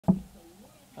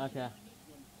Okay.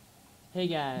 Hey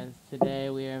guys,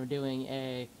 today we are doing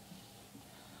a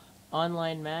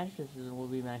online match. Will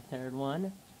be my third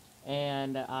one,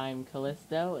 and I'm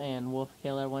Kalisto, and Wolf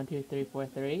Killer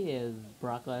 12343 is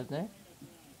Brock Lesnar,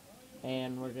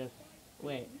 and we're just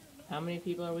wait. How many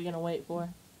people are we gonna wait for?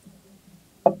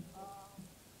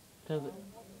 Cause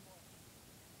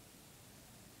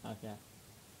okay,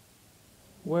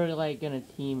 we're like gonna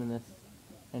team in this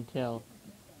until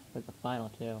with the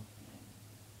final two.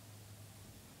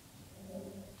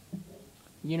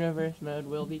 Universe mode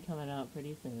will be coming out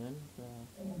pretty soon, so.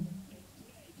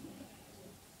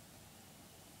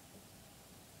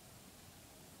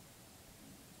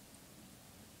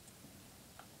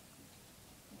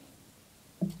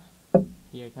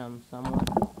 Here comes someone.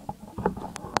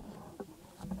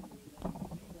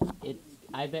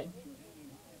 I bet.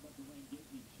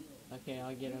 Okay,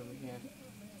 I'll get over here.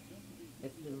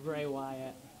 It's Bray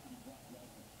Wyatt.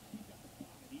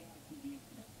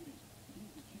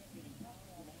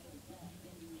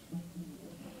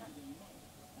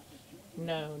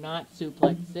 No, not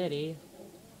Suplex City.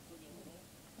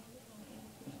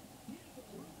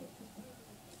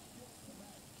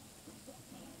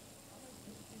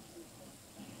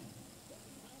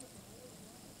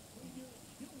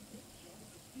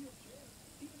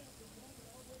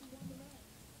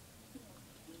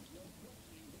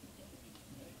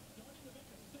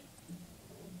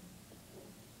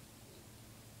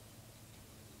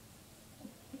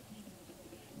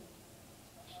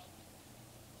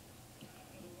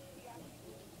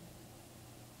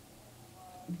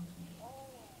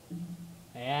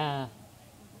 Yeah.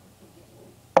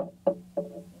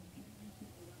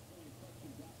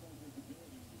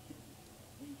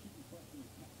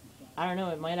 I don't know,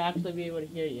 it might actually be able to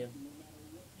hear you.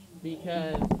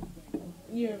 Because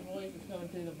your voice is coming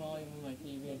through the volume of my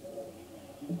TV.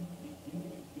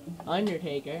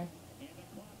 Undertaker.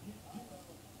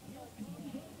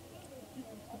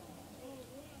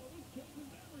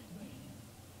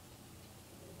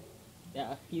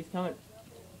 Yeah, he's coming.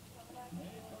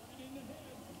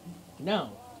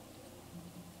 No.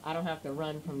 I don't have to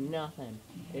run from nothing.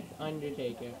 It's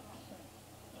Undertaker.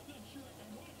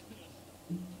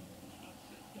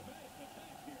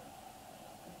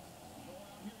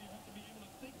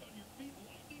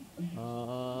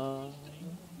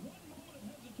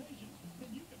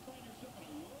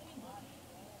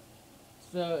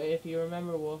 So if you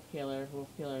remember Wolf Killer's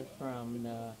from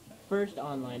the first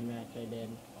online match I did.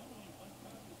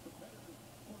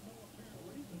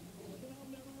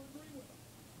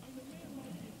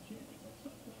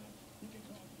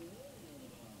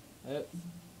 Oops.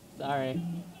 Sorry.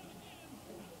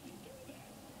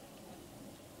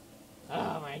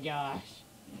 Oh my gosh.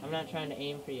 I'm not trying to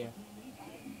aim for you.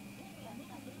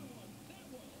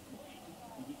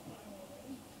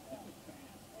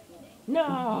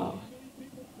 No!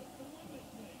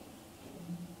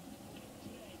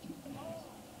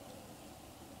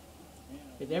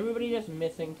 Is everybody just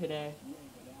missing today?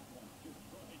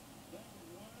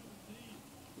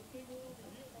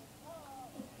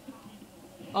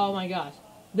 Oh my gosh.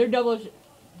 They're double...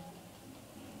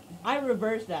 I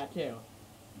reversed that too.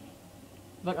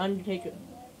 But Undertaker...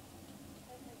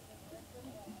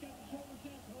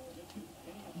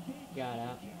 got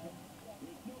out.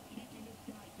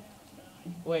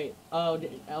 Wait. Oh,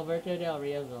 Alberto Del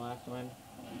Rio's the last one.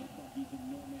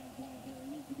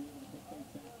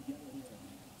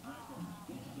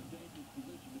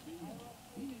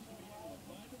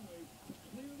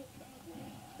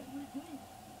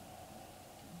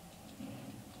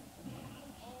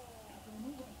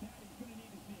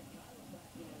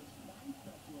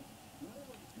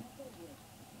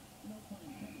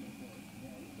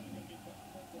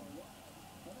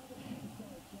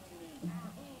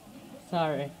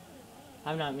 Sorry.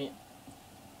 I'm not me.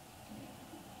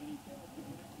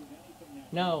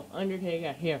 No,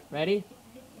 Undertaker. Here, ready?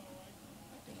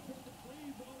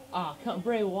 Ah, come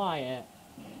Bray Wyatt.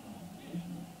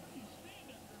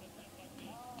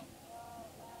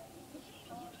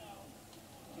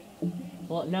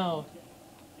 Well, no.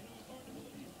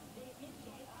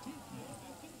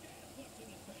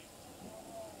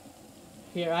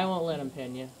 Here, I won't let him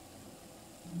pin you.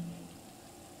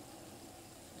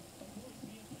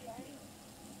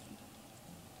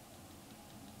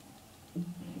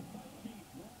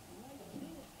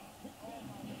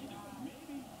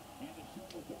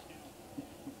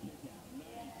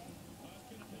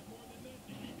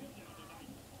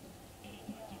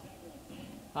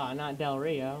 Ah, not Del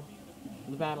Rio.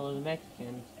 The Battle of the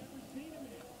Mexicans.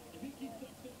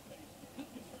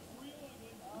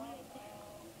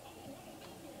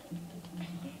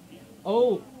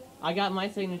 Oh! I got my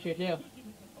signature too.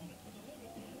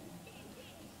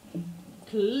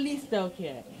 Kalisto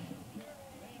kick.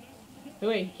 Hey,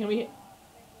 wait, can we hit?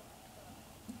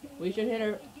 We should hit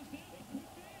her.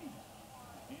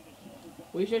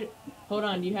 We should. Hold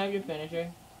on, do you have your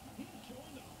finisher?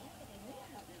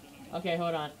 Okay,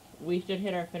 hold on. We should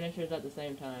hit our finishers at the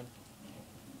same time.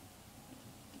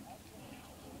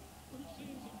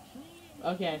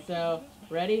 Okay, so,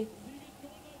 ready?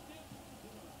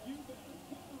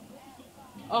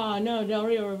 Oh, no, Del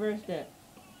Rio reversed it.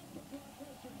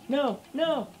 No,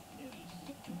 no!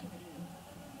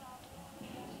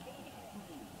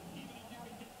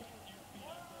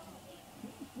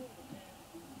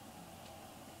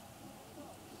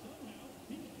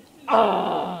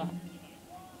 Ah!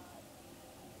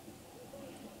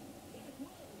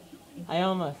 I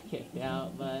almost kicked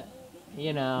out, but,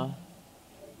 you know.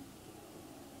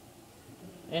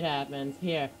 It happens.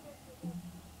 Here.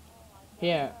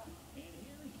 Here.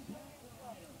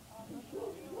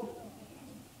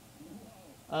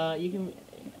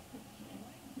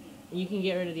 You can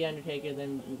get rid of the Undertaker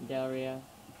then Del Rio.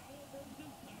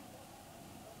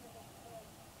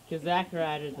 Cause Zack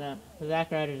Ryder's not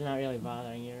really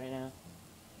bothering you right now.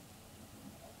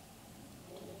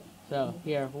 So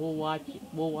here, we'll watch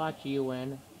you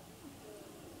win.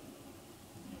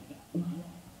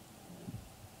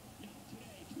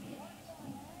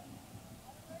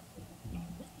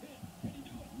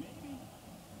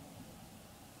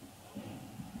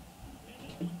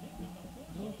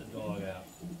 Let the dog out.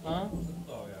 Huh? Let the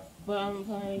dog out. But I'm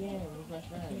playing a game with my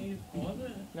friend. Can you pause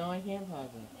it? No, I can't pause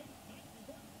it.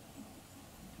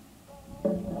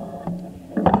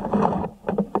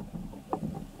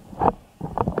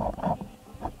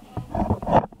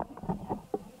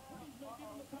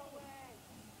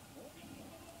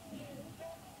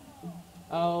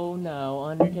 Oh no,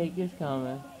 Undertaker's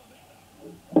coming.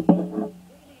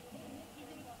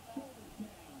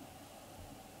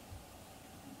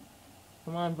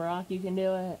 Come on, Brock, you can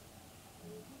do it.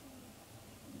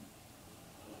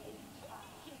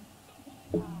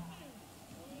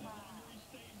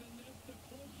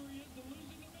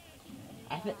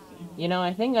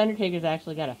 I think Undertaker's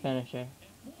actually got a finisher.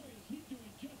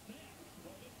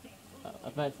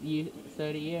 But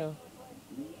so do you.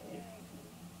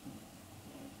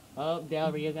 Oh,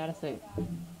 Del Rio got a save.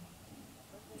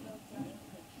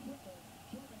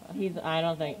 I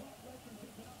don't think.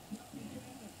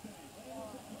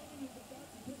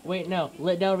 Wait, no.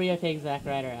 Let Del Rio take Zack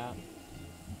Ryder out.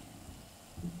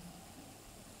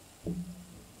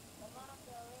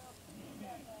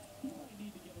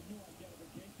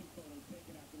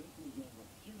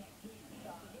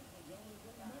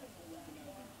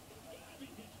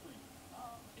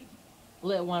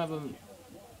 Let one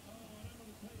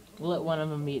of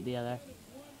them meet the other.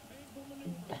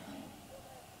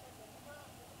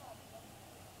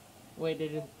 Wait,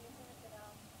 did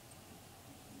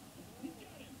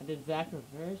Zack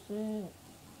reverse it?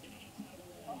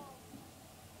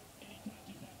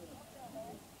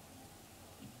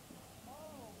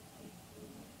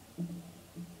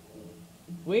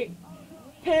 Wait,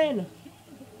 pin.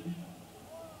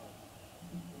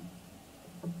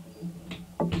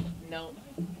 No.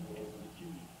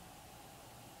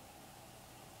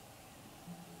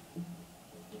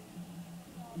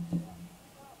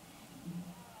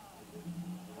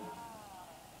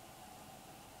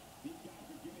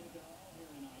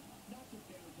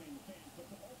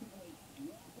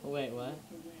 Wait, what?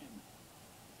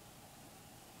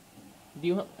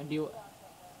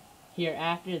 Here,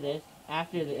 after this,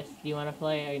 do you want to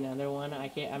play another one?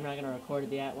 I'm not gonna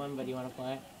record that one, but do you want to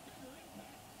play?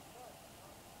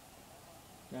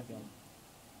 Okay.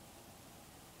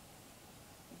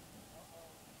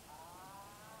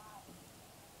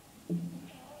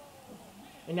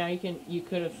 And now you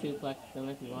could have suplexed them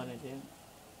if you wanted to.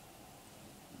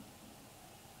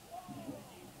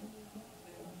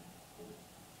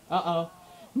 Uh-oh.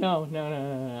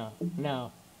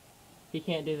 No. He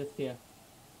can't do this to you.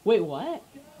 Wait, what?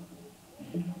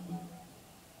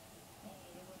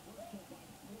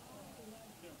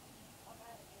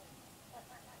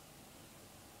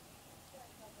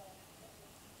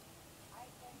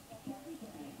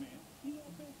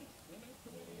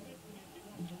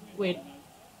 Wait.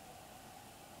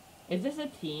 Is this a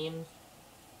Teams?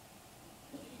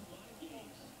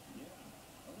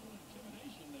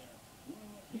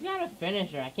 He's got a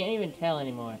finisher. I can't even tell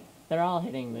anymore. They're all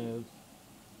hitting moves.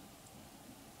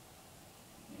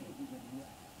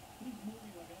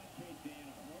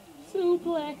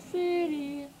 Suplex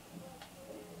City.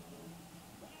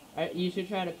 Alright, you should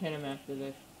try to pin him after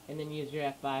this, and then use your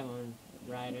F5 on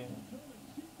Ryder.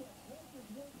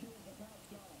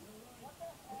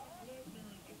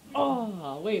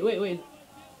 Wait.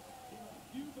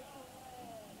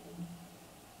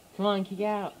 Come on, kick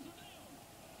out.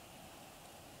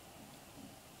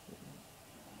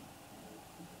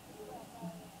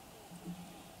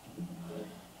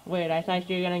 Wait, I thought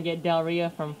you were gonna get Del Rio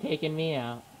from taking me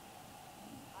out.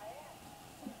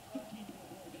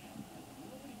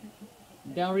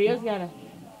 Del Rio's gotta...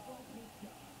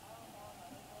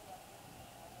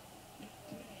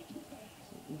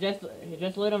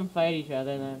 Just let them fight each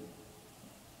other then.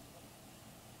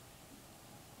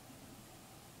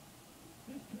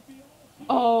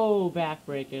 Oh,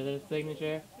 backbreaker, there's a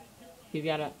signature. He's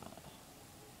gotta...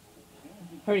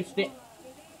 Hurry,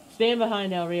 stand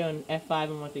behind Del Rio and F5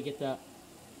 him once he gets up.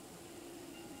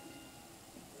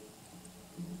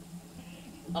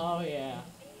 Oh yeah.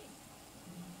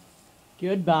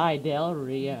 Goodbye, Del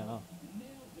Rio.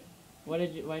 Why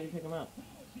did you pick him up?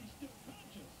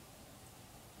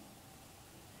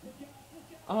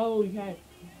 Oh, you got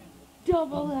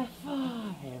double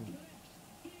F5.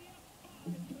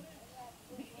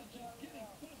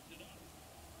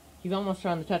 He's almost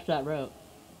trying to touch that rope.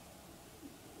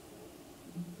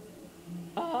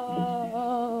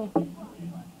 Oh.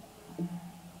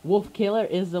 Wolf Killer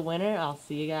is the winner. I'll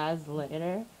see you guys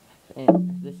later.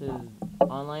 And this is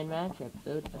Online Match,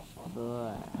 episode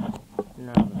 4.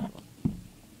 No.